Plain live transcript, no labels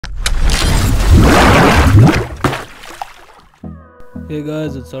Hey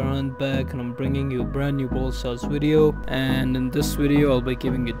guys, it's arihant back and I'm bringing you a brand new BrawlStars video, and in this video I'll be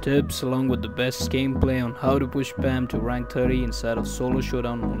giving you tips along with the best gameplay on how to push Pam to rank 30 inside of solo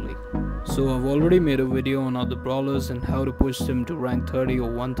showdown only. So I've already made a video on other brawlers and how to push them to rank 30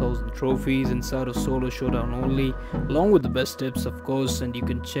 or 1000 trophies inside of solo showdown only, along with the best tips of course, and you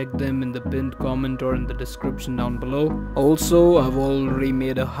can check them in the pinned comment or in the description down below. Also, I've already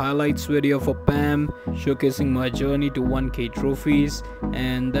made a highlights video for Pam showcasing my journey to 1k trophies,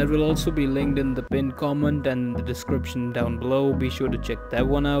 and that will also be linked in the pinned comment and the description down below. Be sure to check that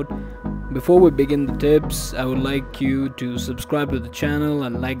one out. Before we begin the tips, I would like you to subscribe to the channel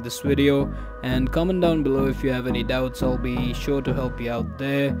and like this video, and comment down below if you have any doubts. I'll be sure to help you out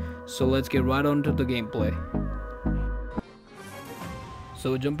there. So let's get right on to the gameplay.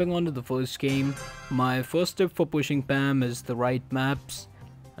 So jumping on to the first game, my first tip for pushing Pam is the right maps.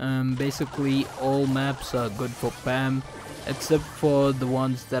 Basically all maps are good for Pam except for the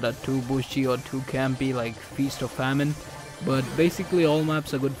ones that are too bushy or too campy like Feast or Famine, but basically all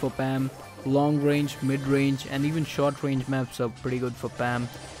maps are good for Pam. Long range, mid range and even short range maps are pretty good for Pam,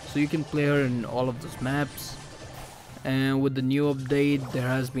 so you can play her in all of those maps. And with the new update there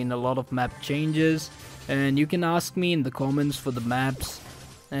has been a lot of map changes, and you can ask me in the comments for the maps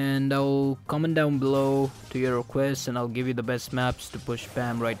and I'll comment down below to your requests and I'll give you the best maps to push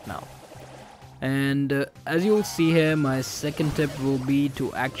Pam right now. And as you will see here, my second tip will be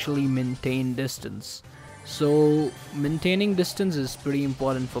to actually maintain distance. So maintaining distance is pretty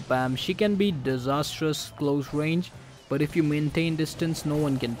important for Pam. She can be disastrous close range, but if you maintain distance no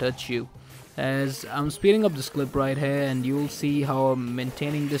one can touch you. As I'm speeding up this clip right here and you'll see how I'm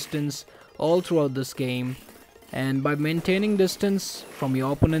maintaining distance all throughout this game. And by maintaining distance from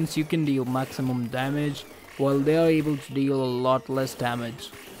your opponents you can deal maximum damage while they are able to deal a lot less damage.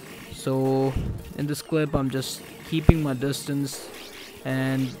 So in this clip I'm just keeping my distance,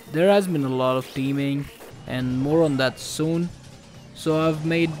 and there has been a lot of teaming and more on that soon. So I've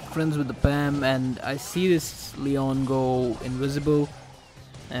made friends with the Pam and I see this Leon go invisible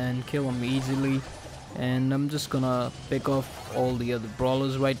and kill him easily, and I'm just gonna pick off all the other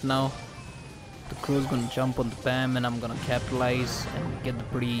brawlers right now. The crow's gonna jump on the Pam and I'm gonna capitalize and get the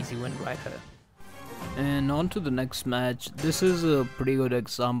pretty easy win right here. And on to the next match. This is a pretty good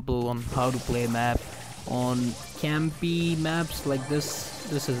example on how to play a map on campy maps like this.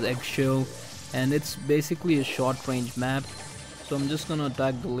 This is Eggshell and it's basically a short range map, so I'm just gonna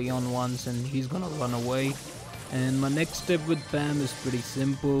attack the Leon once and he's gonna run away. And my next tip with Pam is pretty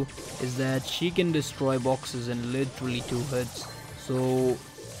simple, is that she can destroy boxes in literally 2 hits. So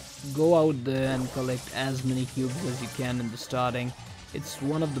go out there and collect as many cubes as you can in the starting. It's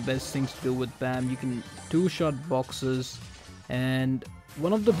one of the best things to do with Pam. You can 2-shot boxes, and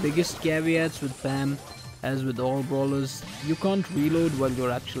one of the biggest caveats with Pam, as with all brawlers, you can't reload while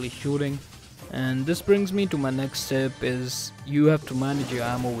you're actually shooting. And this brings me to my next tip, is you have to manage your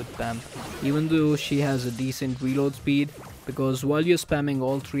ammo with Pam, even though she has a decent reload speed, because while you're spamming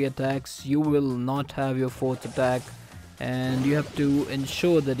all 3 attacks you will not have your 4th attack, and you have to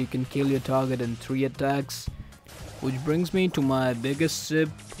ensure that you can kill your target in 3 attacks. Which brings me to my biggest tip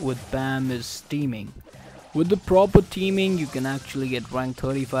with Pam is teaming. With the proper teaming you can actually get rank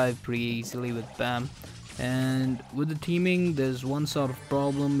 35 pretty easily with Pam. And with the teaming there's one sort of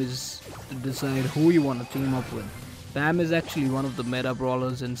problem, is to decide who you want to team up with. Pam is actually one of the meta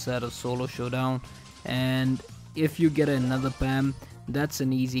brawlers inside of solo showdown, and if you get another Pam that's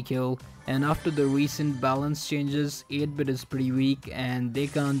an easy kill. And after the recent balance changes, 8-bit is pretty weak and they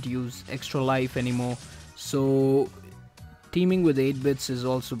can't use extra life anymore, so teaming with 8-bits is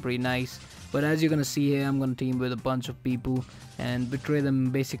also pretty nice. But as you're gonna see here, I'm gonna team with a bunch of people and betray them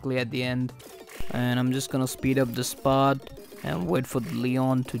basically at the end. And I'm just gonna speed up this part and wait for the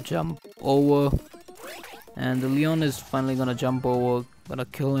Leon to jump over, and the Leon is finally gonna jump over. Gonna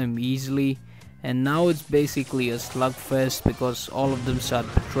kill him easily, and now it's basically a slugfest because all of them start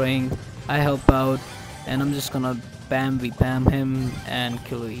betraying. I help out and I'm just gonna Pam him and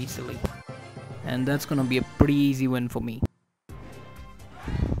kill her easily, and that's gonna be a pretty easy win for me.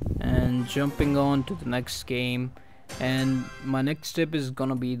 And jumping on to the next game, and my next tip is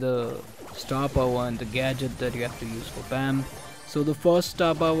gonna be the star power and the gadget that you have to use for Pam. So the first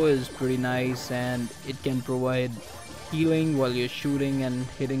star power is pretty nice and it can provide healing while you're shooting and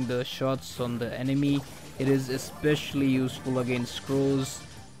hitting the shots on the enemy. It is especially useful against crows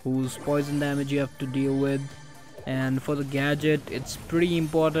whose poison damage you have to deal with. And for the gadget, it's pretty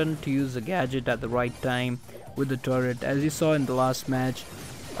important to use the gadget at the right time with the turret. As you saw in the last match,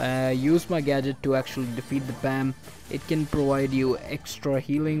 I used my gadget to actually defeat the Pam. It can provide you extra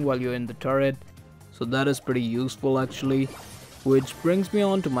healing while you're in the turret, so that is pretty useful actually. Which brings me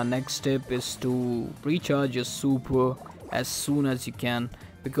on to my next tip, is to recharge your super as soon as you can,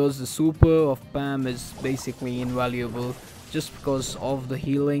 because the super of Pam is basically invaluable just because of the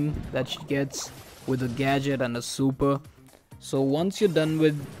healing that she gets with a gadget and a super. So once you're done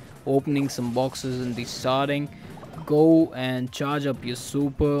with opening some boxes in the starting, go and charge up your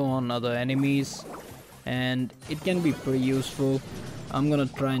super on other enemies, and it can be pretty useful. I'm gonna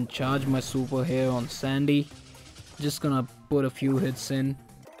try and charge my super here on Sandy. Just gonna put a few hits in,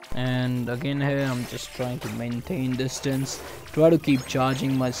 and again here I'm just trying to maintain distance, try to keep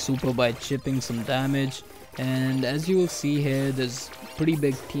charging my super by chipping some damage. And as you will see here, there's pretty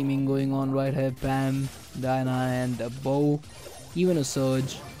big teaming going on right here. Pam, Diana and a Bow, even a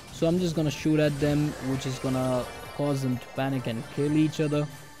Surge. So I'm just gonna shoot at them, which is gonna cause them to panic and kill each other.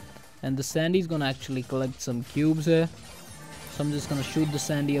 And the Sandy's gonna actually collect some cubes here, so I'm just gonna shoot the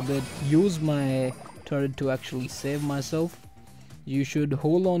Sandy a bit, use my turret to actually save myself. You should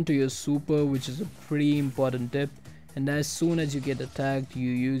hold on to your super, which is a pretty important tip, and as soon as you get attacked you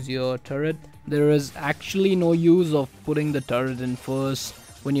use your turret. There is actually no use of putting the turret in first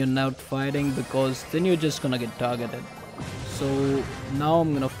when you're not fighting, because then you're just gonna get targeted. So now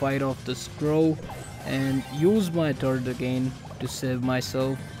I'm gonna fight off this crow and use my turret again to save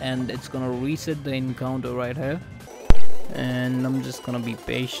myself, and it's gonna reset the encounter right here. And I'm just gonna be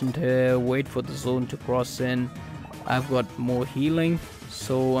patient here, wait for the zone to cross in. I've got more healing,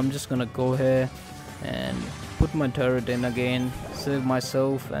 so I'm just gonna go here and put my turret in again, save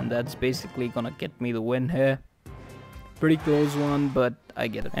myself, and that's basically gonna get me the win here. Pretty close one, but I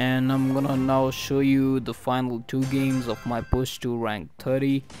get it. And I'm gonna now show you the final 2 games of my push to rank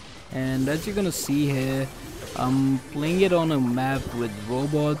 30. And as you're gonna see here, I'm playing it on a map with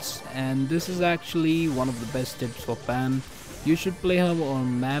robots, and this is actually one of the best tips for Pam. You should play her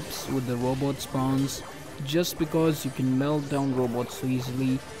on maps with the robot spawns, just because you can melt down robots so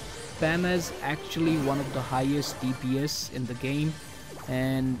easily. Pam has actually one of the highest DPS in the game,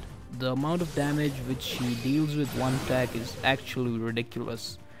 and the amount of damage which she deals with one attack is actually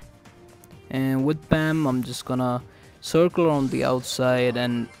ridiculous. And with Pam, I'm just gonna circle on the outside,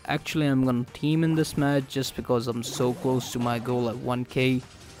 and actually I'm gonna team in this match just because I'm so close to my goal at 1k.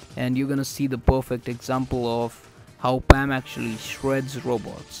 And you're gonna see the perfect example of how Pam actually shreds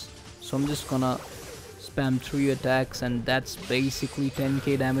robots. So I'm just gonna spam 3 attacks, and that's basically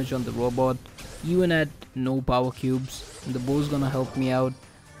 10k damage on the robot, even at no power cubes. And the bow's gonna help me out.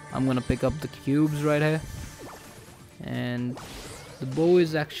 I'm gonna pick up the cubes right here, and the bow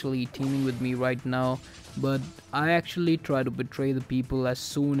is actually teaming with me right now, but I actually try to betray the people as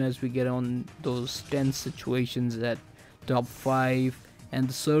soon as we get on those tense situations at top 5, and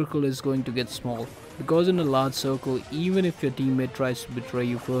the circle is going to get small, because in a large circle, even if your teammate tries to betray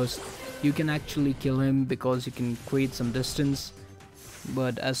you first, you can actually kill him because you can create some distance.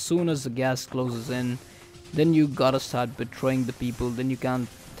 But as soon as the gas closes in, then you gotta start betraying the people, then you can't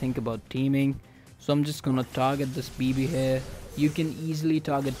think about teaming. So I'm just gonna target this BB here. You can easily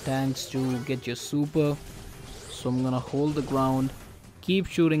target tanks to get your super, so I'm gonna hold the ground, keep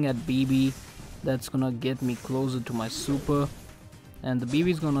shooting at BB. That's gonna get me closer to my super, and the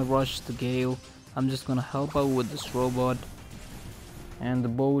BB is gonna rush the gale. I'm just gonna help out with this robot, and the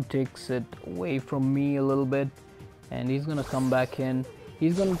bow takes it away from me a little bit, and he's gonna come back in.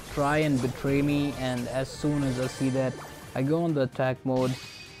 He's gonna try and betray me, and as soon as I see that, I go on the attack mode.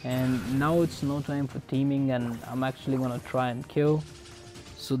 And now it's no time for teaming, and I'm actually gonna try and kill.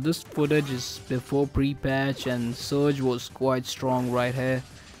 So this footage is before pre-patch, and Surge was quite strong right here.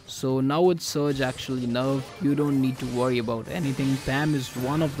 So now with Surge actually nerfed, you don't need to worry about anything. Pam is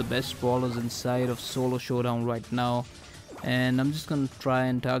one of the best brawlers inside of solo showdown right now. And I'm just gonna try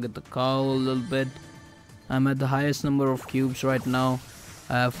and target the cow a little bit. I'm at the highest number of cubes right now.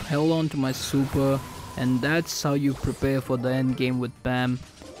 I've held on to my super, and that's how you prepare for the end game with Pam.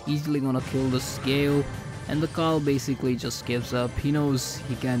 Easily gonna kill the scale, and the Carl basically just gives up. He knows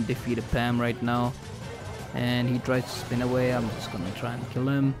he can't defeat a Pam right now, and he tries to spin away. I'm just gonna try and kill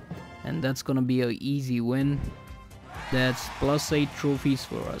him, and that's gonna be an easy win. That's +8 trophies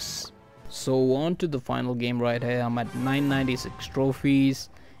for us. So on to the final game right here. I'm at 996 trophies,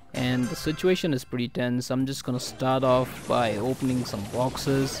 and the situation is pretty tense. I'm just gonna start off by opening some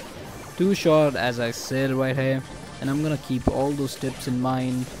boxes. Too short, as I said right here, and I'm gonna keep all those tips in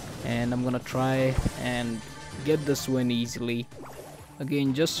mind, and I'm gonna try and get this win easily.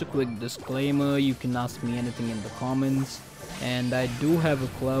 Again, just a quick disclaimer, you can ask me anything in the comments, and I do have a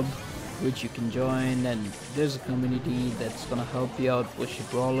club which you can join, and there's a community that's gonna help you out push your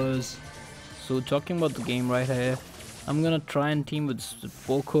brawlers. So talking about the game right here, I'm gonna try and team with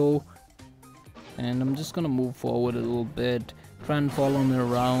Poco, and I'm just gonna move forward a little bit. try and follow me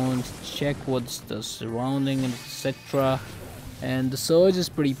around, check what's the surrounding and etc. And the surge is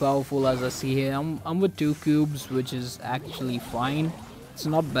pretty powerful, as I see here. I'm with 2 cubes, which is actually fine. It's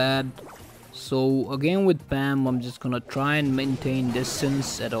not bad. So again with Pam, I'm just gonna try and maintain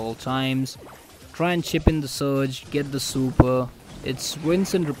distance at all times. Try and chip in the surge, get the super. It's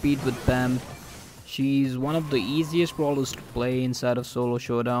rinse and repeat with Pam. She's one of the easiest brawlers to play inside of solo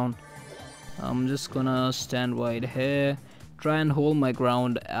showdown. I'm just gonna stand right here, try and hold my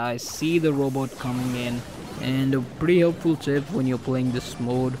ground. I see the robot coming in, and a pretty helpful tip when you're playing this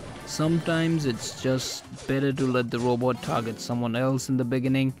mode, sometimes it's just better to let the robot target someone else in the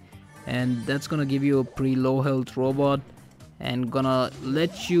beginning, and that's gonna give you a pretty low health robot and gonna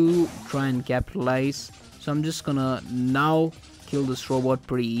let you try and capitalize. So I'm just gonna now kill this robot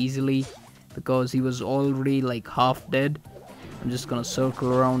pretty easily because he was already like half dead. I'm just gonna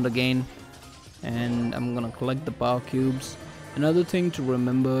circle around again and I'm gonna collect the power cubes. Another thing to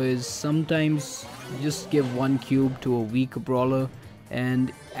remember is sometimes just give 1 cube to a weak brawler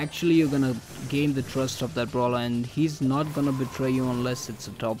and actually you're gonna gain the trust of that brawler, and he's not gonna betray you unless it's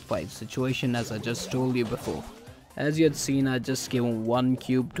a top 5 situation, as I just told you before. As you had seen, I just gave 1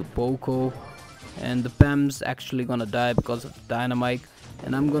 cube to Poco, and the Pam's actually gonna die because of the dynamite,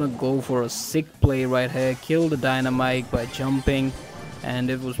 and I'm gonna go for a sick play right here, kill the dynamite by jumping, and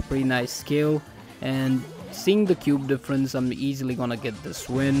it was pretty nice skill. And seeing the cube difference, I'm easily gonna get this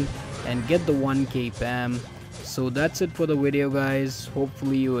win and get the 1k Pam. So that's it for the video, guys.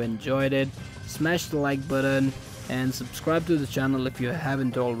 Hopefully you enjoyed it. Smash the like button and subscribe to the channel if you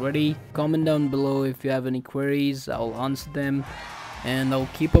haven't already. Comment down below if you have any queries, I'll answer them and I'll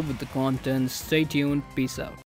keep up with the content. Stay tuned. Peace out.